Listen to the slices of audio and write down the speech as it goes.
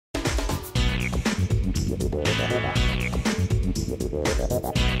Hi,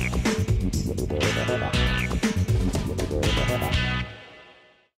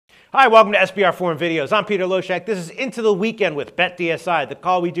 welcome to SBR Forum Videos. I'm Peter Loshak. This is Into the Weekend with Bet DSI, the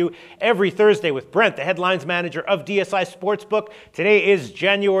call we do every Thursday with Brent, the headlines manager of DSI Sportsbook. Today is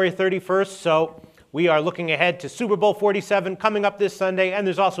January 31st, so we are looking ahead to Super Bowl 47 coming up this Sunday, and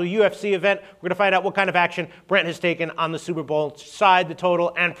there's also a UFC event. We're going to find out what kind of action Brent has taken on the Super Bowl side, the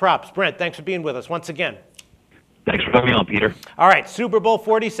total, and props. Brent, thanks for being with us once again. Thanks for having me on, Peter. All right, Super Bowl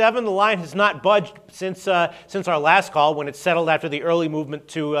 47, the line has not budged since our last call when it settled after the early movement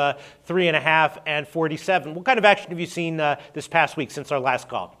to 3.5 and 47. What kind of action have you seen this past week since our last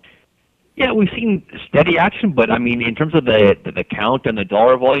call? Yeah, we've seen steady action, but I mean, in terms of the count and the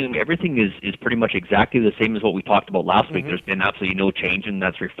dollar volume, everything is pretty much exactly the same as what we talked about last week. There's been absolutely no change, and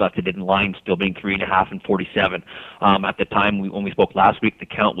that's reflected in line still being 3.5 and 47. At the time when we spoke last week, the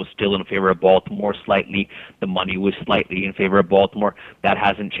count was still in favor of Baltimore slightly. The money was slightly in favor of Baltimore. That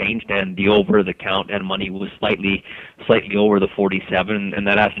hasn't changed, and the over, the count, and money was slightly over the 47, and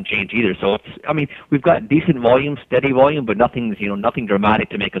that hasn't changed either. So it's, I mean, we've got decent volume, steady volume, but nothing dramatic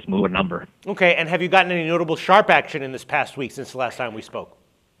to make us move a number. Okay, and have you gotten any notable sharp action in this past week since the last time we spoke?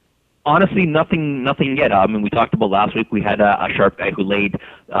 Honestly, nothing yet. I mean, we talked about last week. We had a sharp guy who laid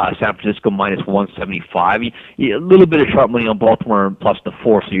San Francisco minus 175. A little bit of sharp money on Baltimore plus the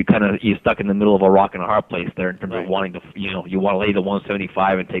 4, so you're stuck in the middle of a rock and a hard place there in terms of wanting to, you want to lay the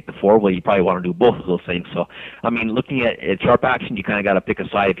 175 and take the 4. Well, you probably want to do both of those things. So, I mean, looking at sharp action, you kind of got to pick a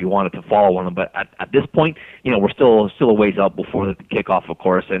side if you wanted to follow one of them. But at this point, we're still a ways out before the kickoff, of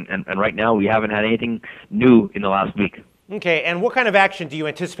course, and right now we haven't had anything new in the last week. Okay, and what kind of action do you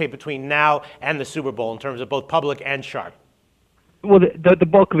anticipate between now and the Super Bowl in terms of both public and sharp? Well, the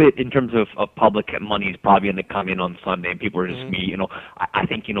bulk of it in terms of public money is probably going to come in on Sunday, and people are just I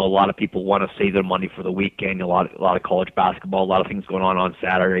think a lot of people want to save their money for the weekend. A lot of college basketball, a lot of things going on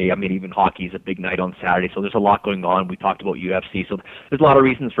Saturday. I mean, even hockey is a big night on Saturday, so there's a lot going on. We talked about UFC, so there's a lot of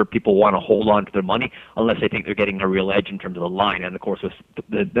reasons for people want to hold on to their money unless they think they're getting a real edge in terms of the line. And of course,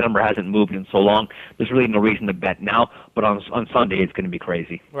 the number hasn't moved in so long. There's really no reason to bet now, but on Sunday it's going to be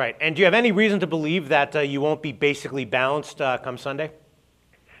crazy. Right. And do you have any reason to believe that you won't be basically balanced come Sunday?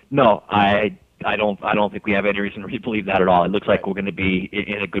 No, I don't think we have any reason to believe that at all. It looks like we're going to be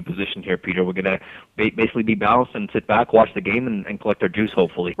in a good position here, Peter. We're going to basically be balanced and sit back, watch the game, and collect our juice,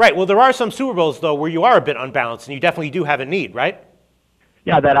 hopefully. Right. Well, there are some Super Bowls, though, where you are a bit unbalanced, and you definitely do have a need, right?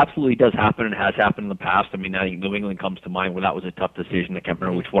 Yeah, that absolutely does happen and has happened in the past. I mean, I think New England comes to mind where that was a tough decision. I can't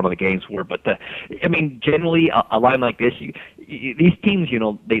remember which one of the games were. But, I mean, generally, a line like this, these teams,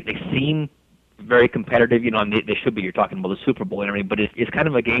 they seem very competitive, and they should be. You're talking about the Super Bowl and everything, but it's kind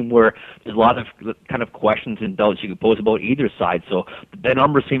of a game where there's a lot of kind of questions and doubts you could pose about either side. So the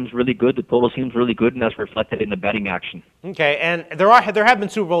number seems really good, the total seems really good, and that's reflected in the betting action. Okay, and there have been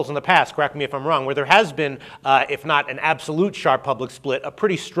Super Bowls in the past, correct me if I'm wrong, where there has been, if not an absolute sharp public split, a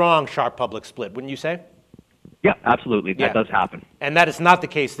pretty strong sharp public split, wouldn't you say? Yeah, absolutely. That does happen. And that is not the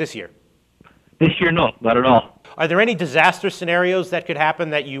case this year? This year, no, not at all. Are there any disaster scenarios that could happen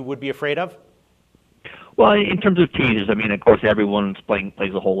that you would be afraid of? Well, in terms of teasers, I mean, of course, everyone's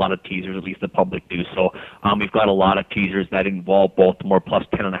plays a whole lot of teasers, at least the public do. So we've got a lot of teasers that involve Baltimore plus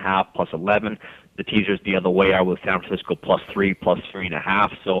 10.5, plus 11. The teasers the other way are with San Francisco plus 3, plus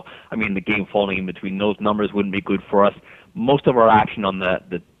 3.5. So, I mean, the game falling in between those numbers wouldn't be good for us. Most of our action on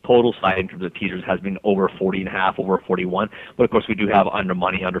the total side in terms of teasers has been over 40.5, over 41. But, of course, we do have under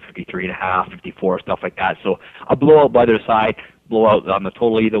money, under 53.5, 54, stuff like that. So a blowout by their side, blowout on the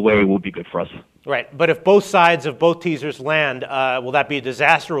total either way would be good for us. Right, but if both sides of both teasers land, will that be a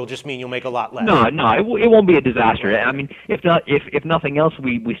disaster, or will it just mean you'll make a lot less? No, it won't be a disaster. I mean, if nothing else,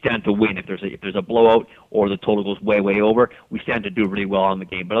 we stand to win. If there's a blowout or the total goes way over, we stand to do really well on the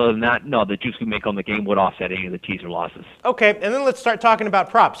game. But other than that, no, the juice we make on the game would offset any of the teaser losses. Okay, and then let's start talking about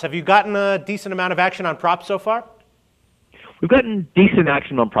props. Have you gotten a decent amount of action on props so far? We've gotten decent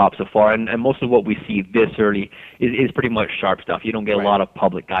action on props so far, and most of what we see this early is pretty much sharp stuff. You don't get a lot of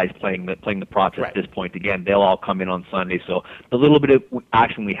public guys playing the props at this point. Again, they'll all come in on Sunday, so the little bit of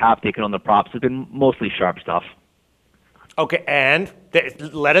action we have taken on the props has been mostly sharp stuff. Okay, and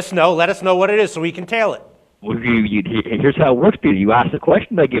let us know what it is so we can tail it. Well, here's how it works, Peter. You ask the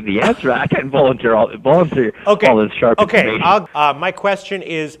question, I give the answer. I can't volunteer all this sharp information. Okay, my question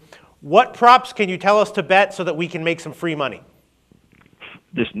is, what props can you tell us to bet so that we can make some free money?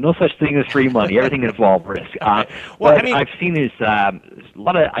 there's no such thing as free money. Everything involves risk. Well, what I mean, I've seen is a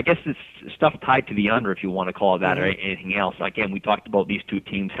lot of, I guess it's stuff tied to the under, if you want to call it that, or anything else. Again, we talked about these two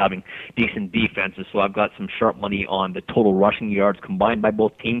teams having decent defenses, so I've got some sharp money on the total rushing yards combined by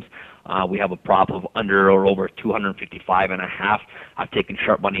both teams. We have a prop of under or over 255.5. I've taken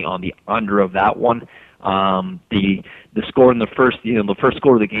sharp money on the under of that one. The score in the first, the first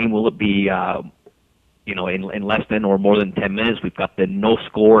score of the game, will it be, in less than or more than 10 minutes? We've got the no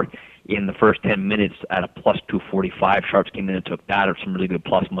score in the first 10 minutes at a plus 245. Sharps came in and took that, or some really good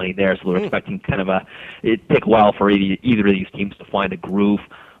plus money there. So they're expecting kind of it'd take a while for either of these teams to find a groove.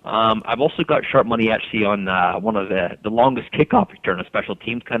 I've also got sharp money actually on one of the longest kickoff return, a special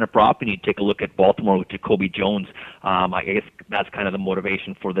teams kind of prop, and you take a look at Baltimore with Jacoby Jones. I guess that's kind of the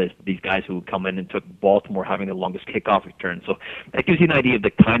motivation for these guys who come in and took Baltimore having the longest kickoff return. So that gives you an idea of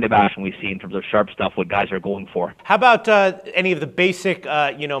the kind of action we see in terms of sharp stuff, what guys are going for. How about any of the basic,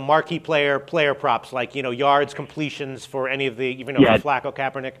 marquee player props, like, yards, completions for any of the, even for Flacco,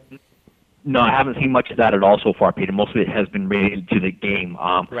 Kaepernick? No, I haven't seen much of that at all so far, Peter. Most of it has been related to the game.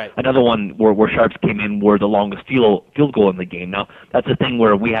 Right. Another one where sharps came in were the longest field goal in the game. Now, that's the thing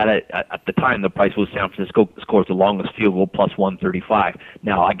where we had it at the time. The price was San Francisco scores the longest field goal plus 135.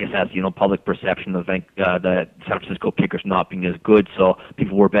 Now, I guess that's public perception of the San Francisco kickers not being as good, so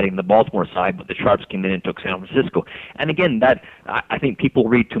people were betting the Baltimore side, but the sharps came in and took San Francisco. And again, that I think people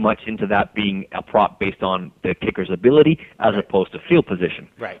read too much into that being a prop based on the kicker's ability as opposed to field position.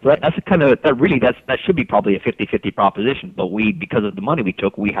 Right. So that's a kind of that should be probably a 50-50 proposition, but because of the money we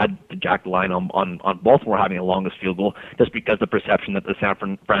took, we had to jack the line on Baltimore having the longest field goal, just because of the perception that the San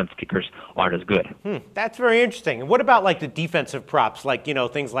Fran kickers aren't as good. That's very interesting. And what about like the defensive props, like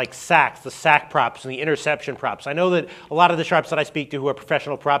things like sacks, the sack props, and the interception props? I know that a lot of the sharps that I speak to who are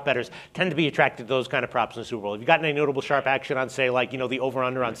professional prop bettors tend to be attracted to those kind of props in the Super Bowl. Have you gotten any notable sharp action on, say, like the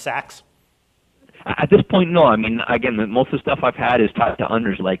over/under on sacks? At this point, no. I mean, again, most of the stuff I've had is tied to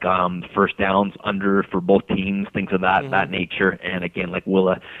unders, like first downs under for both teams, things of that nature. And again, like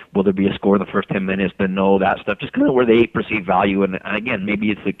will there be a score in the first 10 minutes? Then no, that stuff. Just kind of where they perceive value. And again, maybe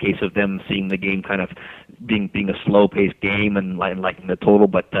it's the case of them seeing the game kind of being a slow-paced game and liking the total.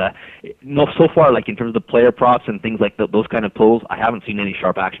 But no, so far, like in terms of the player props and things like those kind of totals, I haven't seen any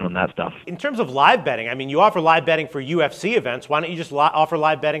sharp action on that stuff. In terms of live betting, I mean, you offer live betting for UFC events. Why don't you just offer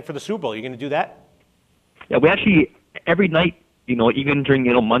live betting for the Super Bowl? You're going to do that? Yeah, we actually, every night, even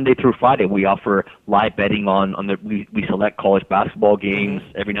during, Monday through Friday, we offer live betting we select college basketball games.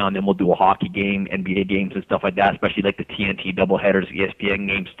 Every now and then we'll do a hockey game, NBA games and stuff like that, especially like the TNT doubleheaders, ESPN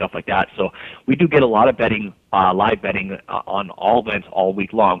games, stuff like that. So we do get a lot of betting, live betting on all events all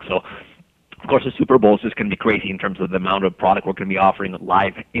week long. So, of course, the Super Bowl is just going to be crazy in terms of the amount of product we're going to be offering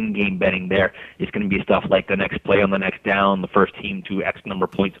live in-game betting there. It's going to be stuff like the next play on the next down, the first team to X number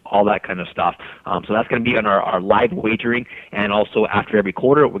of points, all that kind of stuff. So that's going to be on our live wagering, and also after every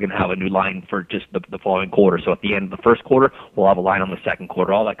quarter, we're going to have a new line for just the following quarter. So at the end of the first quarter, we'll have a line on the second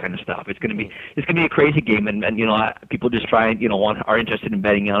quarter, all that kind of stuff. It's going to be a crazy game, and people just try and are interested in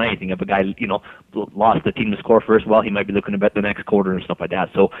betting on anything. If a guy lost the team to score first, well, he might be looking to bet the next quarter and stuff like that.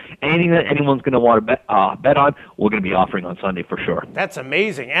 So anything that anyone's going to want to bet on, we're going to be offering on Sunday for sure. That's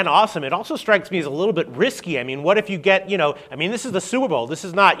amazing and awesome. It also strikes me as a little bit risky. I mean, what if you get, this is the Super Bowl. This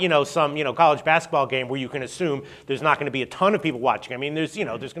is not, some, college basketball game where you can assume there's not going to be a ton of people watching. I mean, there's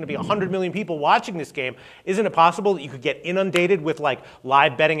going to be 100 million people watching this game. Isn't it possible that you could get inundated with like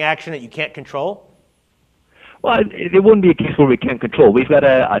live betting action that you can't control? Well, it wouldn't be a case where we can't control. We've got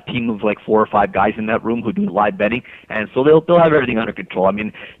a team of like 4 or 5 guys in that room who do live betting, and so they'll have everything under control. I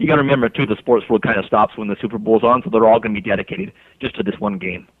mean, you got to remember too, the sports world kind of stops when the Super Bowl's on, so they're all going to be dedicated just to this one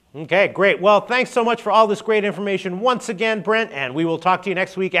game. Okay, great. Well, thanks so much for all this great information once again, Brent, and we will talk to you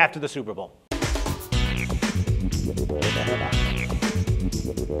next week after the Super Bowl.